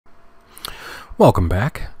Welcome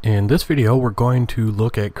back. In this video we're going to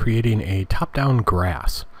look at creating a top-down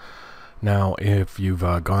grass. Now if you've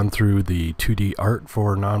gone through the 2D art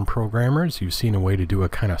for non-programmers, you've seen a way to do a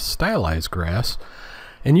kind of stylized grass,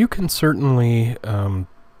 and you can certainly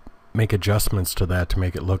make adjustments to that to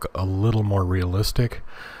make it look a little more realistic,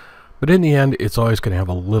 but in the end it's always going to have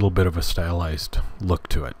a little bit of a stylized look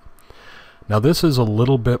to it. Now this is a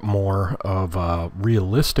little bit more of a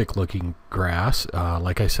realistic looking grass.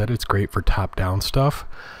 Like I said, it's great for top-down stuff.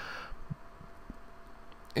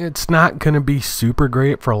 It's not going to be super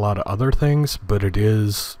great for a lot of other things, but it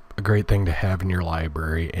is a great thing to have in your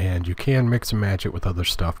library, and you can mix and match it with other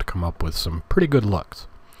stuff to come up with some pretty good looks.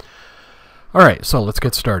 Alright, so let's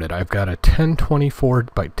get started. I've got a 1024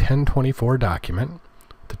 by 1024 document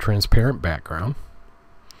with a transparent background.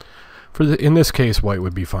 In this case, white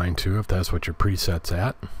would be fine too, if that's what your preset's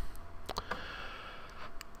at.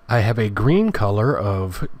 I have a green color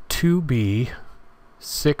of 2B,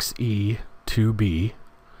 6E, 2B,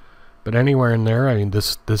 but anywhere in there, I mean,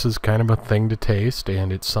 this is kind of a thing to taste,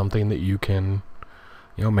 and it's something that you can,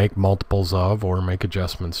 make multiples of or make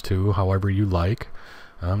adjustments to, however you like.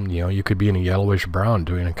 You could be in a yellowish brown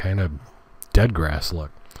doing a kind of dead grass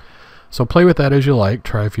look. So play with that as you like.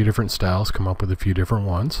 Try a few different styles, come up with a few different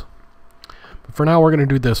ones. But for now, we're going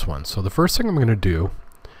to do this one. So the first thing I'm going to do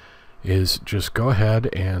is just go ahead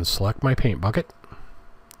and select my paint bucket,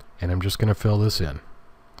 and I'm just going to fill this in.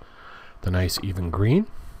 The nice even green.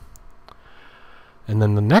 And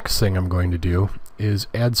then the next thing I'm going to do is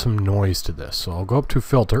add some noise to this. So I'll go up to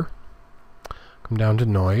Filter, come down to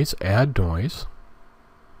Noise, Add Noise,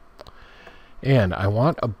 and I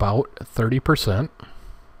want about 30%.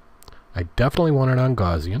 I definitely want it on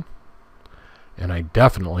Gaussian. And I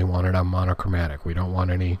definitely want it on monochromatic. We don't want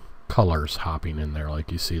any colors hopping in there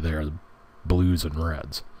like you see there, the blues and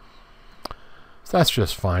reds. So that's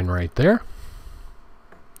just fine right there.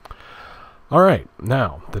 Alright,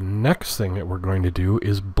 now the next thing that we're going to do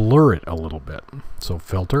is blur it a little bit. So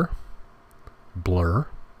Filter, Blur,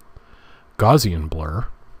 Gaussian Blur,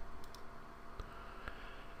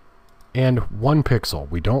 and 1 pixel.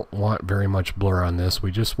 We don't want very much blur on this.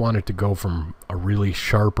 We just want it to go from a really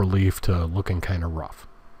sharp relief to looking kind of rough.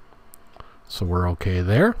 So we're okay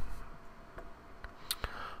there.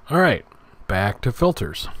 Alright, back to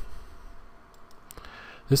filters.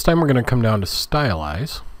 This time we're going to come down to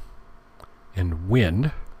Stylize and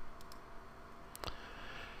Wind.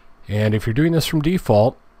 And if you're doing this from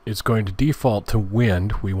default, it's going to default to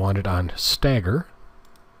Wind. We want it on Stagger.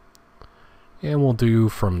 And we'll do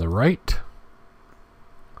from the right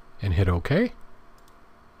and hit OK.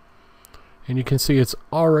 And you can see it's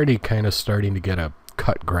already kind of starting to get a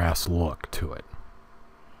cut grass look to it.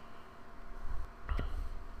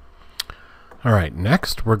 Alright,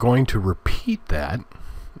 next we're going to repeat that.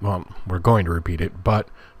 Well, we're going to repeat it, but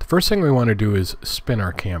the first thing we want to do is spin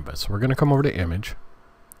our canvas. We're going to come over to Image,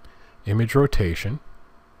 Image Rotation,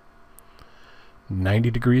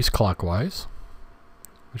 90 degrees clockwise,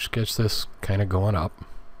 which gets this kind of going up.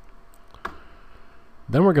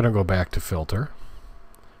 Then we're going to go back to Filter,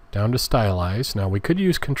 down to Stylize. Now we could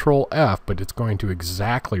use Control F, but it's going to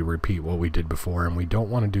exactly repeat what we did before, and we don't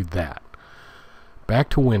want to do that. Back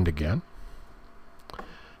to Wind again.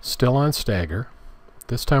 Still on Stagger.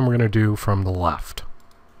 This time we're going to do from the left.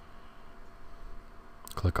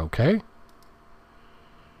 Click OK.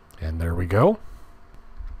 And there we go.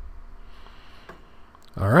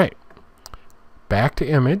 Alright. Back to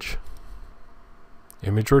Image,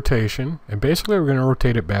 Image Rotation, and basically we're going to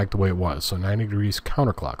rotate it back the way it was, so 90 degrees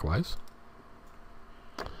counterclockwise.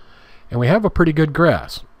 And we have a pretty good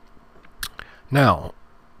grass. Now,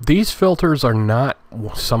 these filters are not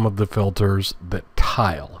some of the filters that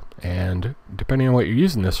tile, and depending on what you're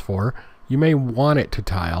using this for, you may want it to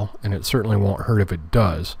tile, and it certainly won't hurt if it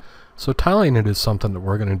does. So tiling it is something that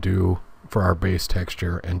we're going to do for our base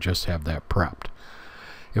texture and just have that prepped.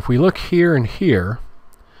 If we look here and here,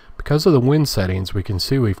 because of the wind settings, we can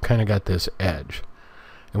see we've kind of got this edge.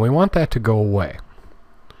 And we want that to go away.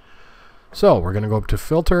 So we're going to go up to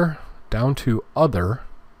Filter, down to Other,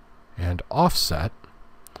 and Offset.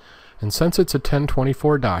 And since it's a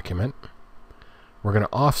 1024 document, we're going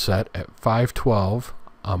to offset at 512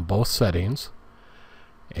 on both settings.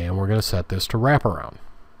 And we're going to set this to wraparound.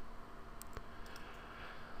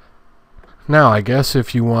 Now, I guess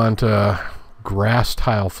if you want grass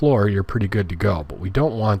tile floor, you're pretty good to go, but we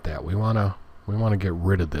don't want that. We want to get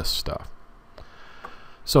rid of this stuff.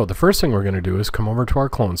 So the first thing we're going to do is come over to our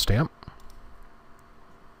clone stamp,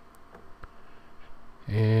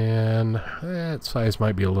 and that size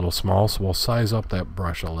might be a little small, so we'll size up that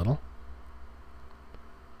brush a little.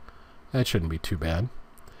 That shouldn't be too bad.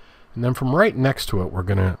 And then from right next to it, we're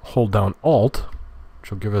going to hold down Alt,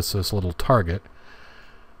 which will give us this little target.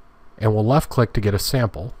 And we'll left click to get a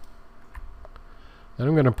sample. Then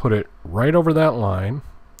I'm going to put it right over that line.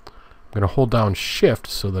 I'm going to hold down Shift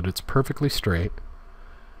so that it's perfectly straight.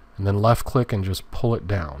 And then left click and just pull it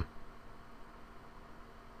down.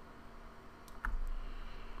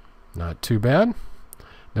 Not too bad.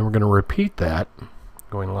 Then we're going to repeat that,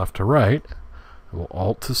 going left to right. We'll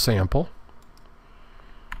Alt to sample.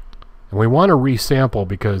 And we want to resample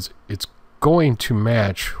because it's going to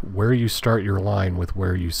match where you start your line with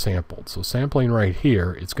where you sampled. So sampling right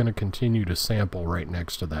here, it's going to continue to sample right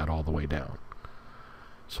next to that all the way down.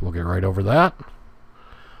 So we'll get right over that.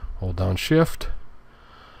 Hold down Shift,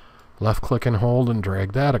 left click and hold and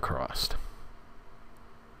drag that across.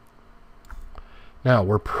 Now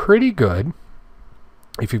we're pretty good.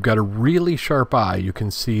 If you've got a really sharp eye, you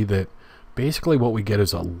can see that basically what we get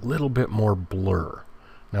is a little bit more blur.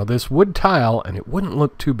 Now this would tile and it wouldn't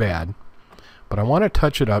look too bad, but I want to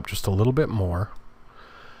touch it up just a little bit more.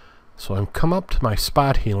 So I'm come up to my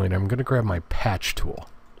spot healing. I'm going to grab my patch tool.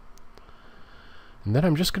 And then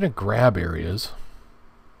I'm just going to grab areas,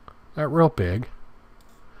 not real big,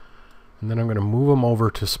 and then I'm going to move them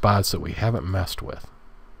over to spots that we haven't messed with.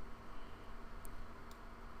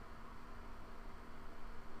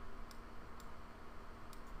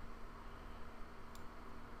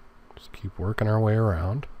 Just keep working our way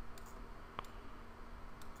around.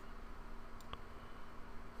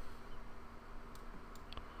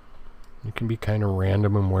 You can be kind of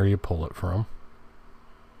random in where you pull it from.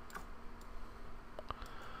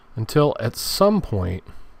 Until at some point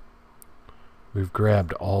we've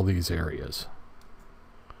grabbed all these areas.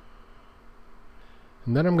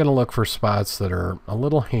 And then I'm going to look for spots that are a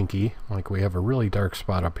little hinky, like we have a really dark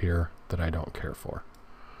spot up here that I don't care for.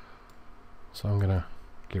 So I'm going to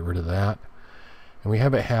get rid of that. And we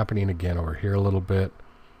have it happening again over here a little bit.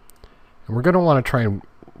 And we're going to want to try and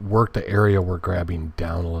work the area we're grabbing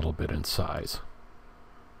down a little bit in size.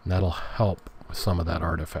 And that'll help with some of that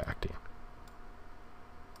artifacting.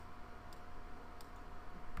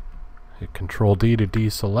 Hit Control D to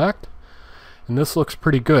deselect. And this looks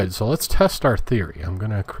pretty good. So let's test our theory. I'm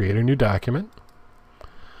going to create a new document.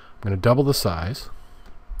 I'm going to double the size.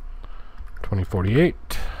 2048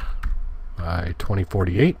 by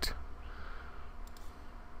 2048.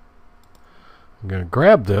 I'm going to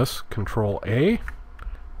grab this, Control A,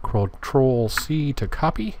 Control C to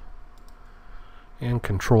copy, and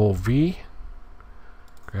Control V.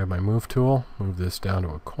 Grab my move tool, move this down to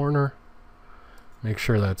a corner. Make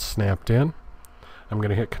sure that's snapped in. I'm going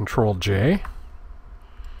to hit Control J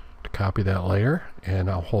to copy that layer, and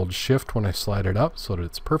I'll hold Shift when I slide it up so that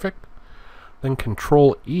it's perfect. Then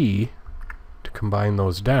Control E to combine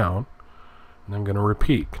those down. And I'm going to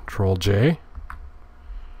repeat Control J,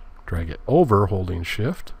 drag it over holding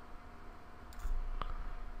Shift,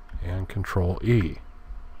 and Control E.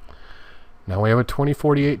 Now we have a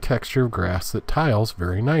 2048 texture of grass that tiles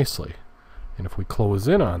very nicely. And if we close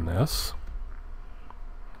in on this,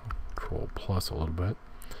 Control plus a little bit,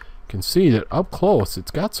 you can see that up close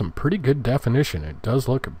it's got some pretty good definition. It does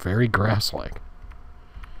look very grass-like.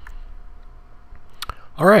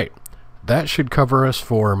 Alright, that should cover us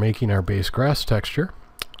for making our base grass texture.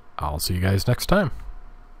 I'll see you guys next time.